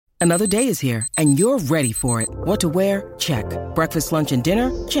Another day is here, and you're ready for it. What to wear? Check. Breakfast, lunch, and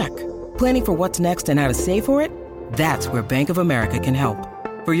dinner? Check. Planning for what's next and how to save for it? That's where Bank of America can help.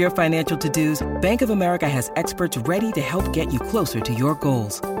 For your financial to-dos, Bank of America has experts ready to help get you closer to your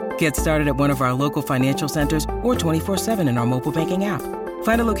goals. Get started at one of our local financial centers or 24/7 in our mobile banking app.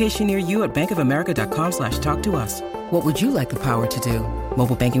 Find a location near you at bankofamerica.com/talktous. What would you like the power to do?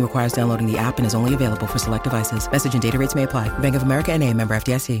 Mobile banking requires downloading the app and is only available for select devices. Message and data rates may apply. Bank of America NA, member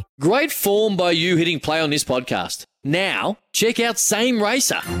FDIC. Great form by you hitting play on this podcast. Now, check out Same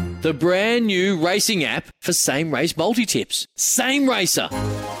Racer, the brand new racing app for same race multi-tips. Same Racer.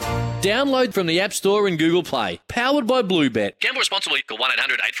 Download from the App Store and Google Play. Powered by Bluebet. Gamble responsibly. Call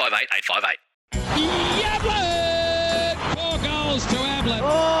 1-800-858-858. Ablett! 4 goals to Ablett.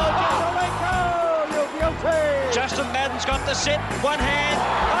 You're guilty. Justin Madden's got the set. One hand.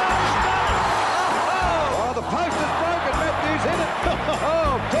 Oh, the post is broken. Matthews hit it.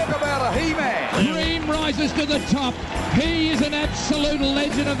 Talk about a he-man. Dream rises to the top. He is an absolute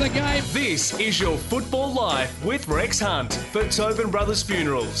legend of the game. This is your Football Life with Rex Hunt for Tobin Brothers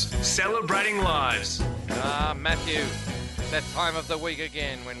Funerals, celebrating lives. Matthew, that time of the week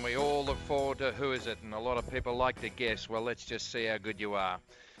again when we all look forward to who is it, and a lot of people like to guess. Well, let's just see how good you are.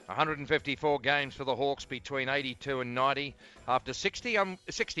 154 games for the Hawks between 82 and 90. After 61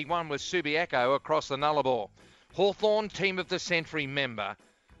 was Subiaco across the Nullarbor. Hawthorn Team of the Century member.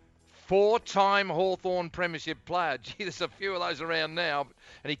 4-time Hawthorn Premiership player. Gee, there's a few of those around now.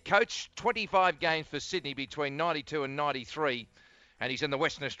 And he coached 25 games for Sydney between 92 and 93. And he's in the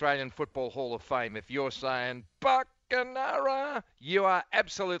Western Australian Football Hall of Fame. If you're saying Buckenara, you are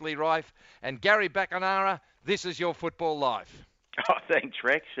absolutely right. And Gary Buckenara, this is your Football Life. Oh, thanks,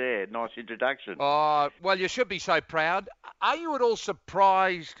 Rex. Yeah, nice introduction. Oh, well, you should be so proud. Are you at all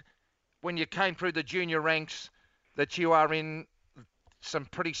surprised when you came through the junior ranks that you are in some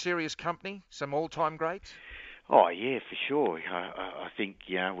pretty serious company, some all-time greats? Oh, yeah, for sure. I think,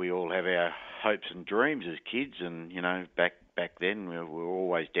 we all have our hopes and dreams as kids, and, back then we were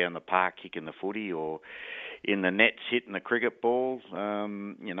always down the park kicking the footy or in the nets hitting the cricket ball,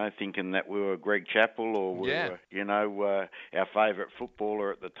 thinking that we were Greg Chappell or we were, our favourite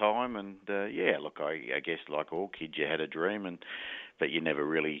footballer at the time. And, I guess like all kids, you had a dream, but you never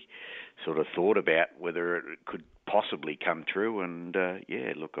really sort of thought about whether it could possibly come true. And,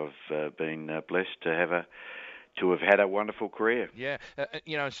 I've been blessed to have had a wonderful career. Yeah.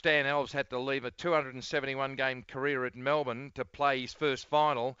 Stan Alves had to leave a 271-game career at Melbourne to play his first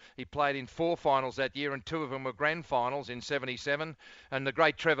final. He played in 4 finals that year, and 2 of them were grand finals in 77. And the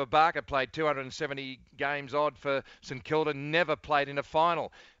great Trevor Barker played 270 games odd for St Kilda, never played in a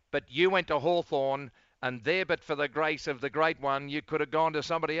final. But you went to Hawthorn, and there, but for the grace of the great one, you could have gone to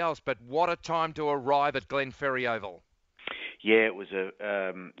somebody else. But what a time to arrive at Glenferrie Oval. Yeah, it was a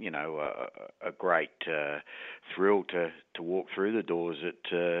great thrill to walk through the doors at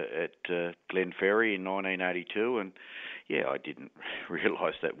Glenferrie in 1982, and I didn't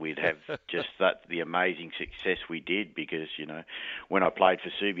realise that we'd have just the amazing success we did, because when I played for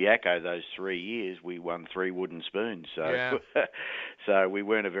Subiaco those 3 years, we won 3 wooden spoons. So so we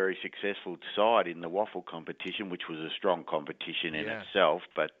weren't a very successful side in the waffle competition, which was a strong competition in itself,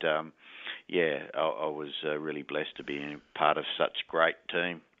 but. I was really blessed to be part of such a great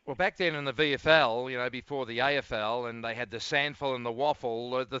team. Well, back then in the VFL, before the AFL, and they had the Sandful and the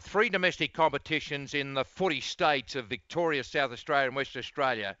Waffle, the 3 domestic competitions in the footy states of Victoria, South Australia and West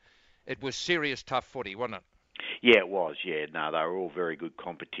Australia, it was serious tough footy, wasn't it? Yeah, it was. Yeah, no, they were all very good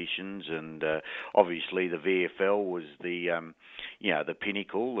competitions, and obviously the VFL was the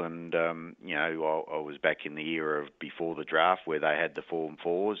pinnacle. And I was back in the era of before the draft where they had the Form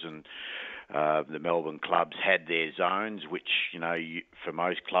 4s, and the Melbourne clubs had their zones, which for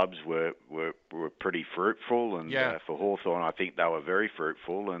most clubs were pretty fruitful, and for Hawthorn, I think they were very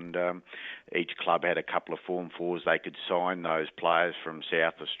fruitful, and each club had a couple of Form 4s. They could sign those players from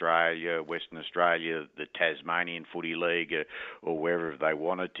South Australia, Western Australia, the Tasmanian Footy League, or wherever they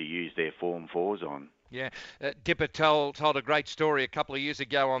wanted to use their Form 4s on. Yeah, Dipper told a great story a couple of years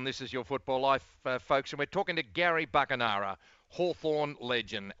ago on This Is Your Football Life, folks, and we're talking to Gary Buckenara, Hawthorn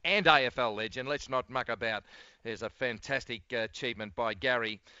legend and AFL legend. Let's not muck about. There's a fantastic achievement by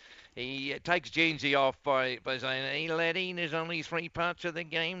Gary. He takes Jeansy off by saying, "Hey, laddie, there's only 3 parts of the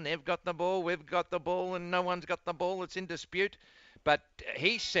game. They've got the ball, we've got the ball, and no one's got the ball. It's in dispute." But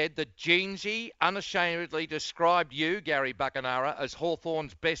he said that Jeansy unashamedly described you, Gary Buckenara, as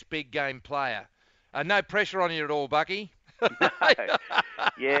Hawthorn's best big game player. No pressure on you at all, Bucky.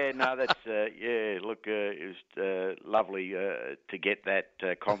 Yeah, no, that's Look, it was lovely to get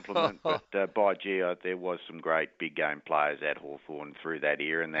that compliment, but by gee, there was some great big game players at Hawthorn through that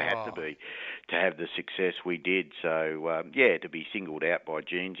era, and there had to be to have the success we did. So to be singled out by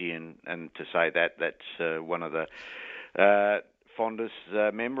Jeansy and to say that's one of the fondest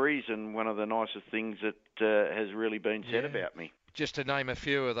memories and one of the nicest things that has really been said about me. Just to name a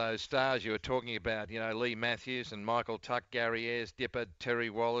few of those stars you were talking about, Lee Matthews and Michael Tuck, Gary Ayres, Dipper, Terry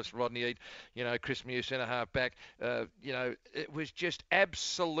Wallace, Rodney Eade, Chris Mew, centre-half back. It was just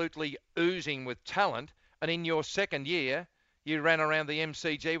absolutely oozing with talent. And in your second year, you ran around the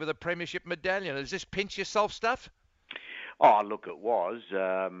MCG with a premiership medallion. Is this pinch yourself stuff? Oh, look, it was.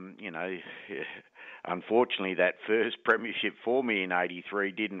 Unfortunately, that first premiership for me in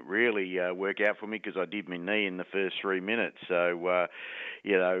 '83 didn't really work out for me because I did my knee in the first 3 minutes. So,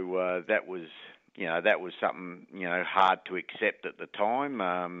 that was something hard to accept at the time.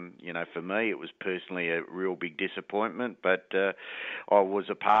 For me, it was personally a real big disappointment. But I was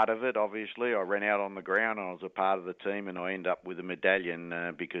a part of it. Obviously, I ran out on the ground and I was a part of the team, and I ended up with a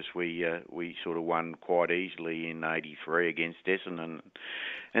medallion because we sort of won quite easily in '83 against Essendon.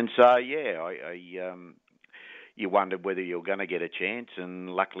 And so, you wondered whether you were going to get a chance,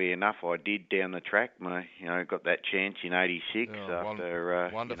 and luckily enough, I did down the track. Got that chance in '86 after.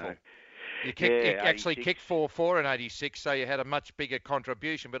 Wonderful. You actually kicked 4-4 in '86, so you had a much bigger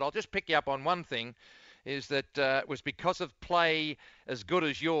contribution. But I'll just pick you up on one thing. Is that it was because of play as good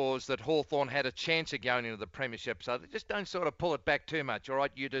as yours that Hawthorn had a chance of going into the premiership. So just don't sort of pull it back too much, all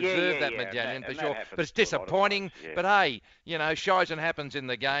right? You deserve that medallion for sure. But it's disappointing. But hey, shies and happens in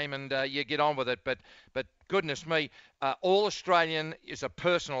the game, and you get on with it. But goodness me, All-Australian is a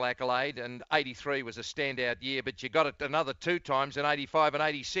personal accolade, and '83 was a standout year. But you got it another 2 times in '85 and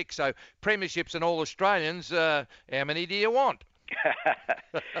 '86. So premierships and All-Australians, how many do you want?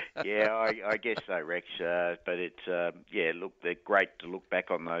 I guess so, Rex. But it's look, they're great to look back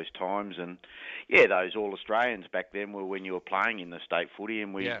on those times, and those All-Australians back then were when you were playing in the state footy,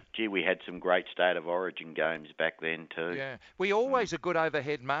 and we had some great state of origin games back then too. Yeah, we always a good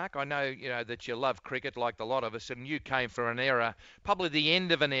overhead mark. I know that you love cricket like the lot of us, and you came for an era, probably the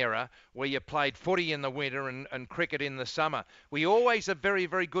end of an era, where you played footy in the winter and cricket in the summer. Were you always a very,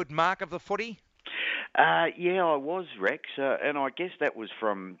 very good mark of the footy? I was, Rex, and I guess that was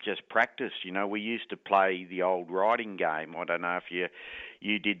from just practice. We used to play the old riding game. I don't know if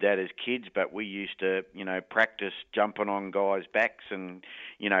you did that as kids, but we used to, practice jumping on guys' backs and,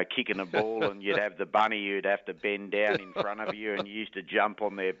 kicking a ball, and you'd have the bunny, you'd have to bend down in front of you, and you used to jump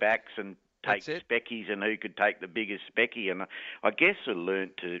on their backs and take speckies, and who could take the biggest specky. And I guess I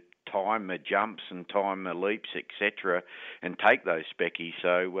learnt to time the jumps and time the leaps, etc., and take those speckies.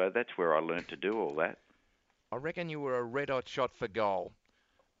 So that's where I learnt to do all that. I reckon you were a red-hot shot for goal.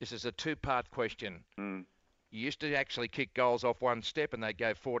 This is a 2-part question. You used to actually kick goals off one step and they'd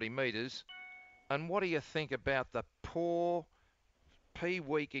go 40 metres. And what do you think about the poor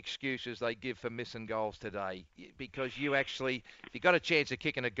P-week excuses they give for missing goals today? Because you actually, if you got a chance of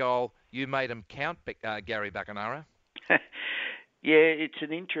kicking a goal, you made them count, Gary Buckenara. Yeah, it's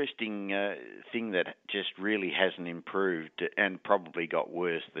an interesting thing that just really hasn't improved and probably got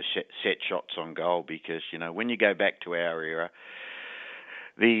worse, the set shots on goal, because, when you go back to our era,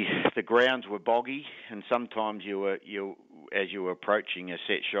 the grounds were boggy, and sometimes as you were approaching a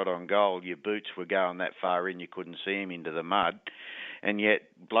set shot on goal, your boots were going that far in you couldn't see them into the mud. And yet,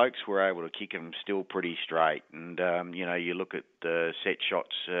 blokes were able to kick them still pretty straight. And, you look at set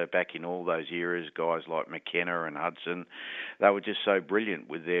shots back in all those eras, guys like McKenna and Hudson, they were just so brilliant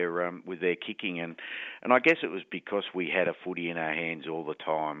with their kicking. And I guess it was because we had a footy in our hands all the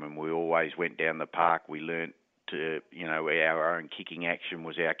time, and we always went down the park. We learnt to, our own kicking action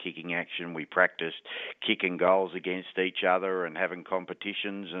was our kicking action. We practiced kicking goals against each other and having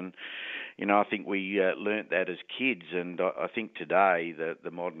competitions, and I think we learnt that as kids. And I think today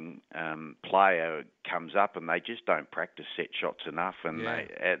the modern player comes up and they just don't practice set shots enough, and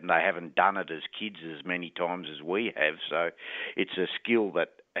they haven't done it as kids as many times as we have. So it's a skill that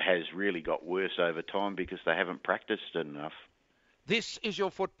has really got worse over time because they haven't practiced it enough. This is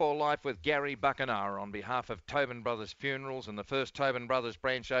your Football Life with Gary Buckenara on behalf of Tobin Brothers Funerals, and the first Tobin Brothers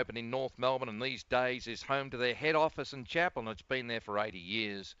branch opened in North Melbourne, and these days is home to their head office and chapel, and it's been there for 80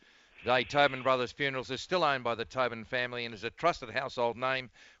 years. Today, Tobin Brothers Funerals is still owned by the Tobin family and is a trusted household name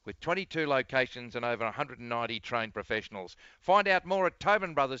with 22 locations and over 190 trained professionals. Find out more at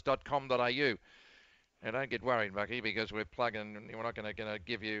tobinbrothers.com.au. Now, don't get worried, Bucky, because we're not going to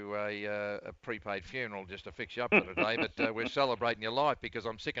give you a prepaid funeral just to fix you up for today, but we're celebrating your life because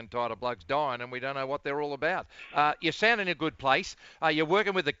I'm sick and tired of blokes dying and we don't know what they're all about. You sound in a good place. You're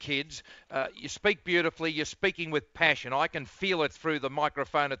working with the kids. You speak beautifully. You're speaking with passion. I can feel it through the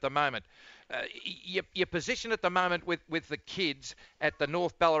microphone at the moment. Your position at the moment with the kids at the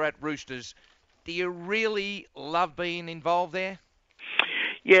North Ballarat Roosters, do you really love being involved there?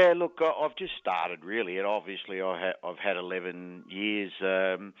 Yeah, look, I've just started really, and obviously I've had 11 years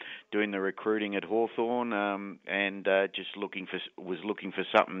doing the recruiting at Hawthorn, and just was looking for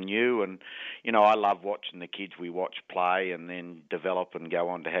something new. And you know, I love watching the kids we watch play and then develop and go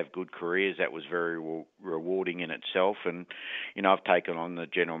on to have good careers. That was very rewarding in itself. And you know, I've taken on the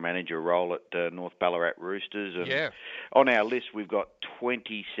general manager role at North Ballarat Roosters, and on our list we've got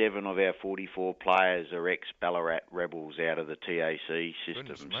 27 of our 44 players are ex-Ballarat Rebels out of the TAC system.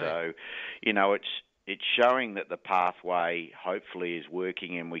 So, you know, it's showing that the pathway hopefully is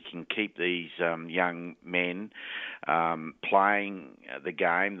working, and we can keep these young men playing the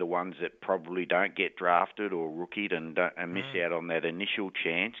game, the ones that probably don't get drafted or rookied and miss out on that initial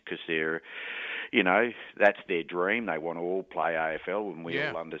chance because they're, you know, that's their dream. They want to all play AFL, and we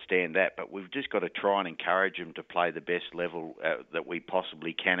all understand that. But we've just got to try and encourage them to play the best level that we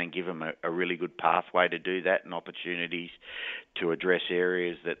possibly can, and give them a really good pathway to do that, and opportunities to address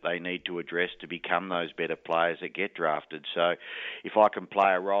areas that they need to address to become those better players that get drafted. So if I can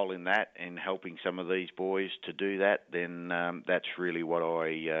play a role in that and helping some of these boys to do that, then that's really what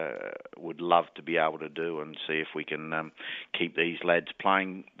I would love to be able to do, and see if we can keep these lads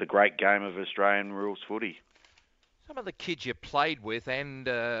playing the great game of Australian rules footy. Some of the kids you played with and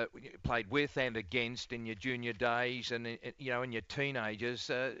against in your junior days and you know in your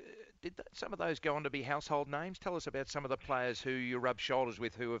teenagers, did some of those go on to be household names? Tell us about some of the players who you rub shoulders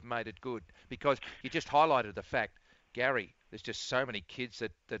with who have made it good, because you just highlighted the fact, Gary, there's just so many kids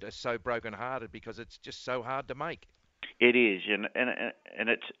that are so broken-hearted because it's just so hard to make. It is, and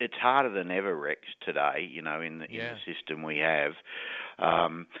it's harder than ever, Rex, today. You know, in the system we have,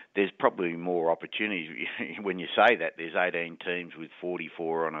 there's probably more opportunities. When you say that, there's 18 teams with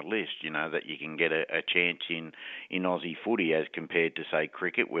 44 on a list. You know, that you can get a chance in Aussie footy as compared to say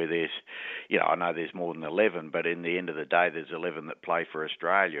cricket, where there's, you know, I know there's more than 11, but in the end of the day, there's 11 that play for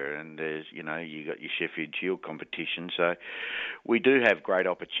Australia, and there's, you know, you got your Sheffield Shield competition. So we do have great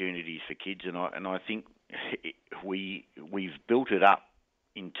opportunities for kids, and I think we've built it up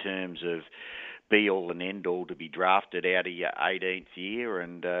in terms of be all and end all to be drafted out of your 18th year,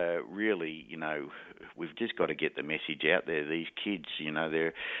 and really, you know, we've just got to get the message out there. These kids, you know,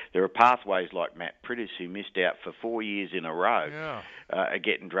 there are pathways like Matt Priddis, who missed out for 4 years in a row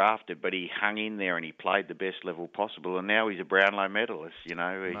getting drafted, but he hung in there and he played the best level possible, and now he's a Brownlow medalist. You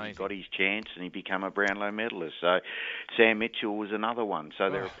know, Amazing. He got his chance and he became a Brownlow medalist. So Sam Mitchell was another one. So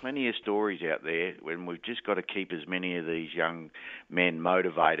there are plenty of stories out there, when we've just got to keep as many of these young men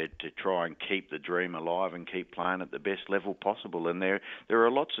motivated to try and keep the dream alive and keep playing at the best level possible. And there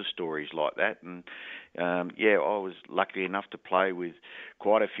are lots of stories like that. And I was lucky enough to play with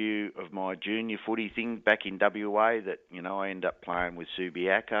quite a few of my junior footy things back in WA that, you know, I ended up playing with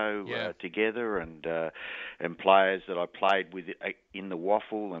Subiaco together, and players that I played with in the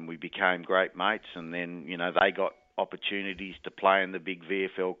Waffle, and we became great mates. And then, you know, they got opportunities to play in the big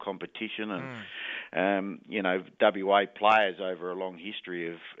VFL competition, and you know, WA players over a long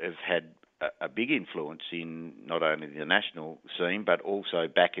history have had a big influence in not only the national scene but also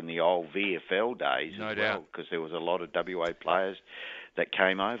back in the old VFL days as well, because there was a lot of WA players that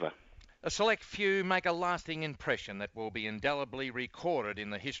came over. A select few make a lasting impression that will be indelibly recorded in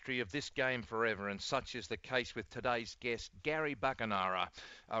the history of this game forever, and such is the case with today's guest, Gary Buckenara.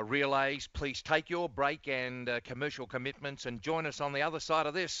 Relays, please take your break and commercial commitments and join us on the other side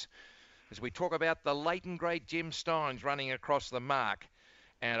of this as we talk about the late and great Jim Stynes running across the mark,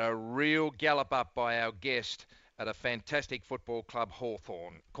 and a real gallop up by our guest at a fantastic football club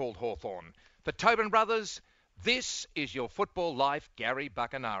called Hawthorn. For Tobin Brothers, this is your Football Life, Gary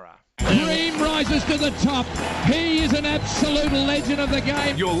Buckenara. Dream rises to the top. He is an absolute legend of the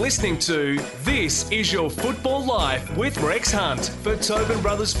game. You're listening to This Is Your Football Life with Rex Hunt for Tobin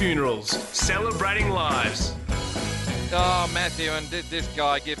Brothers Funerals, celebrating lives. Oh, Matthew, and did this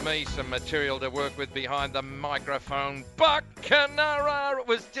guy give me some material to work with behind the microphone? Buckenara! It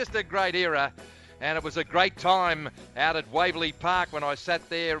was just a great era, and it was a great time out at Waverley Park when I sat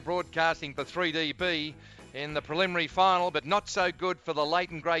there broadcasting for 3DB in the preliminary final, but not so good for the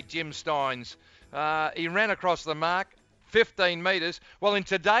late and great Jim Stynes. He ran across the mark, 15 metres. Well, in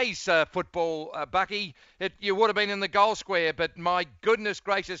today's football, Bucky, you would have been in the goal square, but my goodness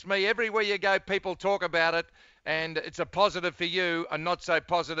gracious me, everywhere you go, people talk about it, and it's a positive for you and not so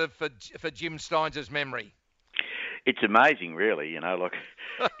positive for Jim Steins' memory. It's amazing, really. You know, like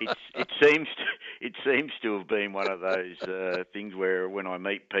it seems to have been one of those things where when I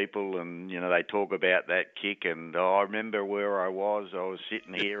meet people and they talk about that kick, and I remember where I was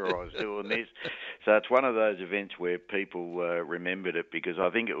sitting here or I was doing this. So it's one of those events where people remembered it, because I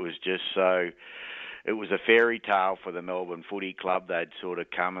think it was just so. It was a fairy tale for the Melbourne Footy Club. They'd sort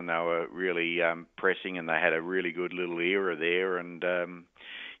of come and they were really pressing, and they had a really good little era there, and.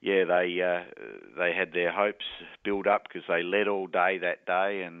 They had their hopes built up because they led all day that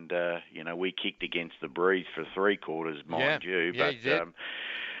day, and we kicked against the breeze for 3/4, mind you. Yeah,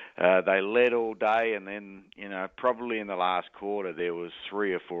 but they led all day, and then probably in the last quarter there was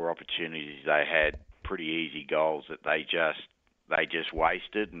 3 or 4 opportunities they had, pretty easy goals that they just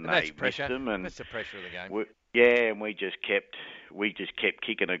wasted, and they missed them. And that's the pressure of the game. And we just kept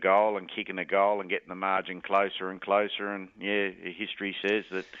kicking a goal and getting the margin closer and closer. And history says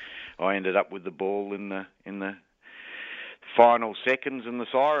that I ended up with the ball in the final seconds, and the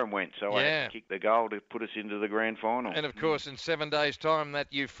siren went. So I had to kick the goal to put us into the grand final. And of course, in 7 days' time, that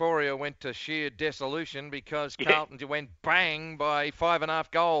euphoria went to sheer dissolution because Carlton went bang by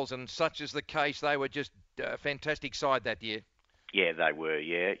 5.5 goals, and such is the case. They were just a fantastic side that year. Yeah, they were,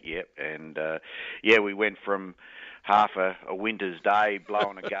 and we went from half a winter's day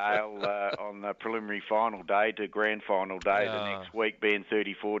blowing a gale on the preliminary final day to grand final day the next week being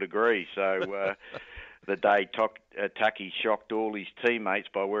 34 degrees. So the day Tucky shocked all his teammates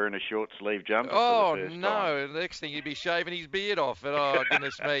by wearing a short sleeve jumper for the first time. The next thing he'd be shaving his beard off. Oh,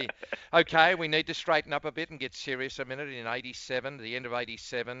 goodness me. Okay, we need to straighten up a bit and get serious a minute. In 87, the end of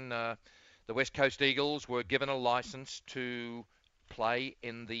 87, the West Coast Eagles were given a licence to play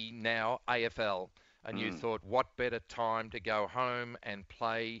in the now AFL, and you thought, what better time to go home and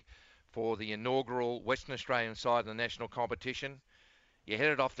play for the inaugural Western Australian side of the national competition? You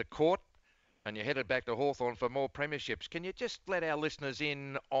headed off to court, and you headed back to Hawthorn for more premierships. Can you just let our listeners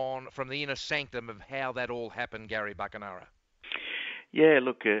in on from the inner sanctum of how that all happened, Gary Buckenara? Yeah,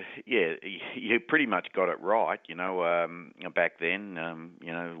 look, you pretty much got it right. Back then,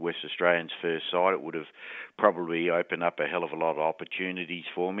 West Australians' first side, it would have probably opened up a hell of a lot of opportunities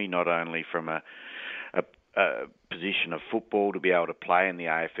for me, not only from a position of football to be able to play in the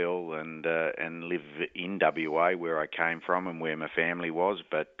AFL and live in WA where I came from and where my family was,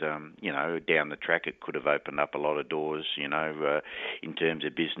 but down the track it could have opened up a lot of doors, in terms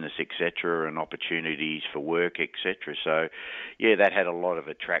of business, etc., and opportunities for work, etc. So that had a lot of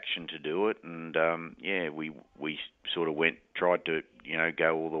attraction to do it, and we sort of tried to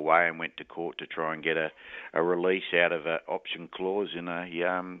go all the way and went to court to try and get a release out of an option clause in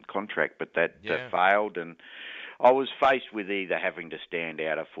a contract, but that failed, and I was faced with either having to stand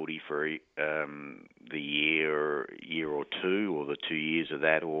out of footy for the year or two, or the 2 years of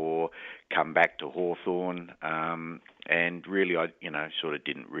that, or come back to Hawthorn. And really, I sort of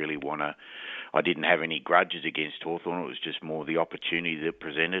didn't really want to. I didn't have any grudges against Hawthorn. It was just more the opportunity that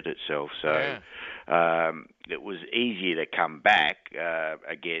presented itself. So it was easier to come back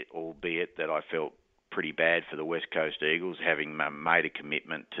again, albeit that I felt pretty bad for the West Coast Eagles, having made a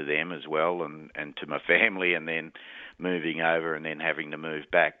commitment to them as well and to my family, and then moving over and then having to move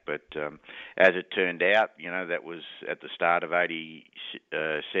back. But as it turned out, that was at the start of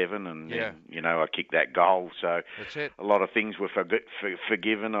 87, and then, I kicked that goal. So that's it. A lot of things were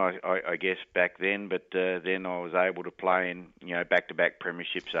forgiven, I guess, back then. But then I was able to play in, back-to-back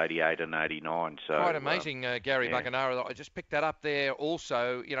premierships, 88 and 89. So quite amazing, Gary Buckenara. I just picked that up there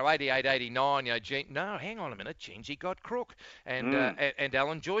also. 88, 89, no, hang on a minute, Jeansy got crook. And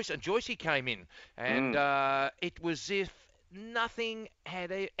Alan Joyce. And Joycey came in. And it was if nothing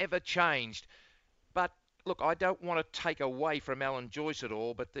had ever changed. But look, I don't want to take away from Alan Joyce at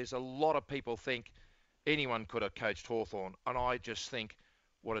all, but there's a lot of people think anyone could have coached Hawthorn, and I just think,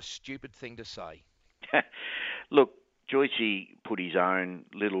 what a stupid thing to say. Look, Joycey put his own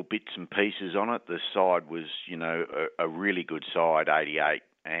little bits and pieces on it. The side was, a really good side, 88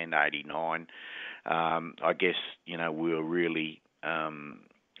 and 89. I guess, we were really,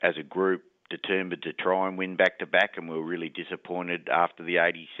 as a group, determined to try and win back-to-back, and we were really disappointed after the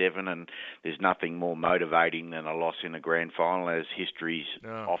 87, and there's nothing more motivating than a loss in a grand final, as history's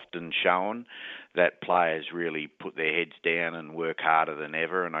often shown. that players really put their heads down and work harder than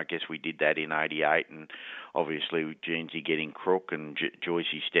ever, and I guess we did that in '88, and obviously with Jeansy getting crook and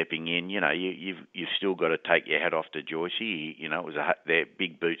Joycey stepping in, you've still got to take your hat off to Joycey. It was their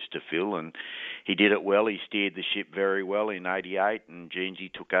big boots to fill, and he did it well. He steered the ship very well in '88, and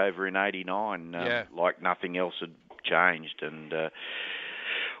Jeansy took over in '89, like nothing else had changed, and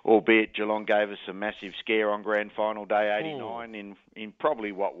albeit Geelong gave us a massive scare on grand final day '89 in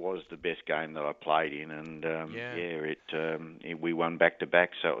probably what was the best game that I played in, and we won back to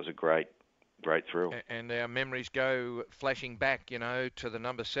back, so it was a great thrill. And our memories go flashing back, to the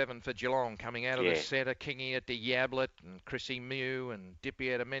number 7 for Geelong, coming out of the centre, kicking it to Yablett and Chrissy Mew and Dippy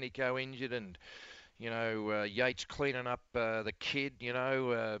Domenico injured, and Yates cleaning up the kid,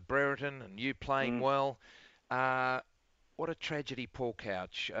 Brereton, and you playing well. What a tragedy, Paul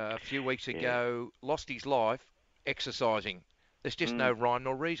Couch. A few weeks ago, lost his life exercising. There's just no rhyme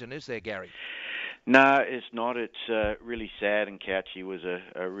nor reason, is there, Gary? No, it's not. It's really sad, and Couchy was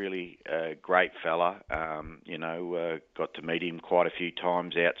a really great fella. Got to meet him quite a few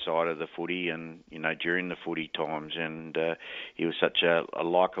times outside of the footy and, during the footy times. And he was such a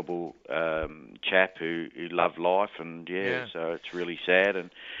likeable chap who loved life. And, so it's really sad.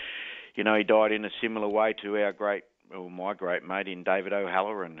 And, he died in a similar way to my great mate in David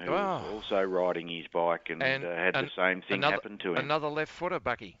O'Halloran, who was also riding his bike and had the same thing happen to him. Another left footer,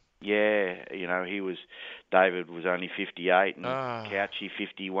 Bucky. Yeah, David was only 58 and Couchy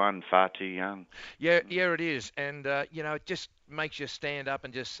 51, far too young. Yeah, it is. And, it just makes you stand up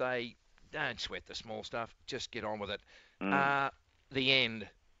and just say, don't sweat the small stuff, just get on with it. The end.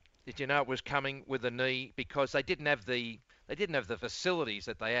 Did you know it was coming with the knee? Because they didn't have the facilities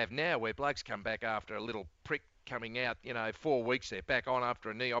that they have now, where blokes come back after a little prick coming out, 4 weeks, they're back on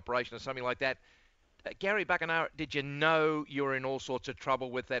after a knee operation or something like that. Gary Buckenara, did you know you were in all sorts of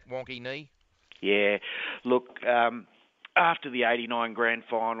trouble with that wonky knee? Yeah, look, after the '89 grand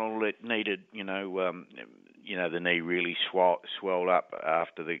final, it needed, the knee really swelled up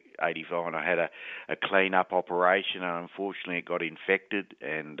after the '85. I had a clean-up operation, and unfortunately it got infected,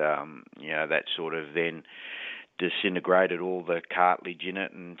 and, that sort of then disintegrated all the cartilage in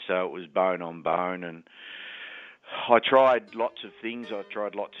it, and so it was bone on bone, and I tried lots of things. I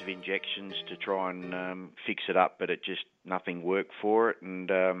tried lots of injections to try and fix it up, but nothing worked for it. And,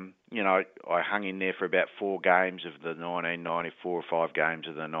 I hung in there for about 4 games of the 1994 or 5 games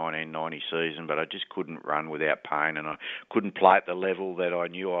of the 1990 season, but I just couldn't run without pain, and I couldn't play at the level that I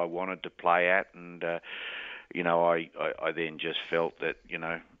knew I wanted to play at. And, I then just felt that,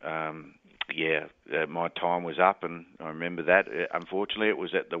 my time was up, and I remember that. Unfortunately, it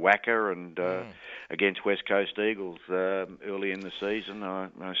was at the Wacker and against West Coast Eagles early in the season. I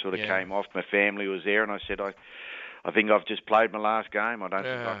sort of came off. My family was there, and I said, I think I've just played my last game. I don't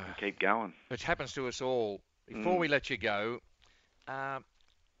think I can keep going. Which happens to us all. Before we let you go,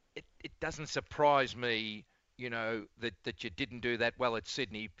 it doesn't surprise me, that you didn't do that well at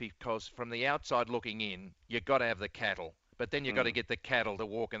Sydney, because from the outside looking in, you've got to have the cattle. But then you've got to get the cattle to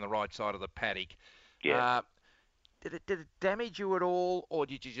walk in the right side of the paddock. Yeah. Did it damage you at all, or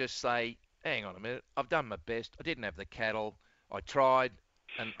did you just say, hang on a minute, I've done my best, I didn't have the cattle, I tried,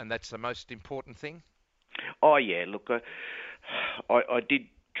 and that's the most important thing? Oh, yeah, look, I did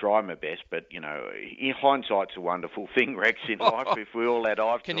try my best, but, in hindsight's a wonderful thing, Rex, in life. If we all had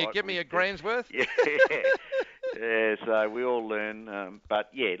eyesight... Can you give me a grand's worth? Yeah. Yeah, so we all learn. But,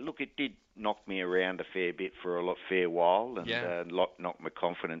 yeah, look, it did knock me around a fair bit for a fair while, and knocked my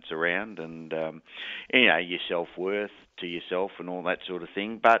confidence around, and, your self-worth to yourself and all that sort of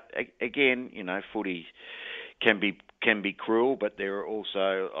thing. But, again, footy can be cruel, but there are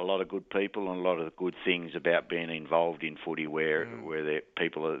also a lot of good people and a lot of good things about being involved in footy where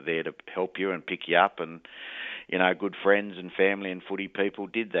people are there to help you and pick you up, and good friends and family and footy people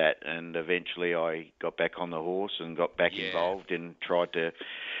did that, and eventually I got back on the horse and got back involved and tried to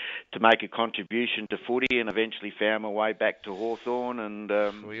make a contribution to footy, and eventually found my way back to Hawthorn. And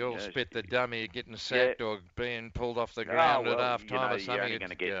we all spit the dummy getting sacked or being pulled off the ground at half time or something. You're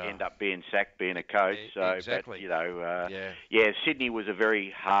only going to end up being sacked being a coach. So, exactly. But, Sydney was a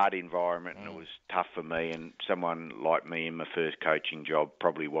very hard environment, and it was tough for me. And someone like me in my first coaching job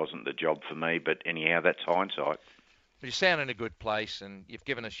probably wasn't the job for me. But anyhow, that's hindsight. You sound in a good place, and you've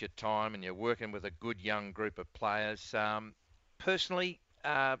given us your time, and you're working with a good young group of players. Personally,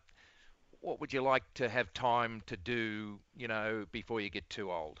 what would you like to have time to do, before you get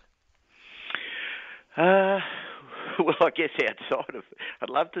too old? Well, I guess outside of... I'd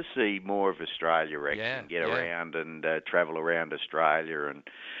love to see more of Australia, Rex, and get around and travel around Australia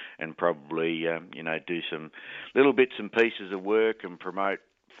and probably, do some little bits and pieces of work and promote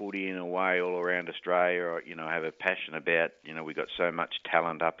footy in a way all around Australia. I have a passion about, we've got so much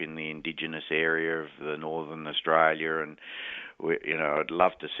talent up in the Indigenous area of the Northern Australia, and I'd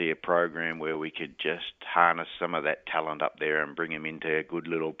love to see a program where we could just harness some of that talent up there and bring them into good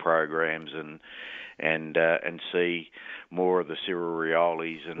little programs and see more of the Cyril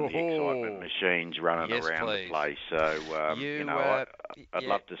Riolis and the excitement machines running around the place. So, I'd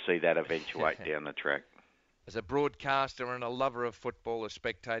love to see that eventuate down the track. As a broadcaster and a lover of football, a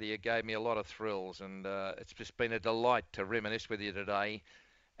spectator, you gave me a lot of thrills, and it's just been a delight to reminisce with you today.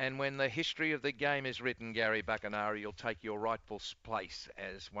 And when the history of the game is written, Gary Buckenara, you'll take your rightful place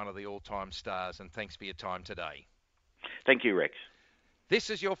as one of the all-time stars, and thanks for your time today. Thank you, Rex.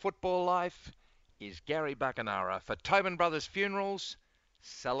 This is Your Football Life, is Gary Buckenara for Tobin Brothers Funerals,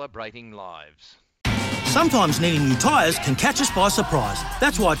 celebrating lives. Sometimes needing new tyres can catch us by surprise.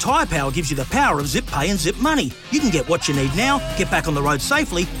 That's why Tyre Power gives you the power of zip pay and zip money. You can get what you need now, get back on the road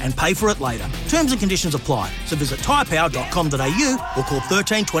safely and pay for it later. Terms and conditions apply. So visit tyrepower.com.au or call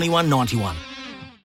 13 21 91.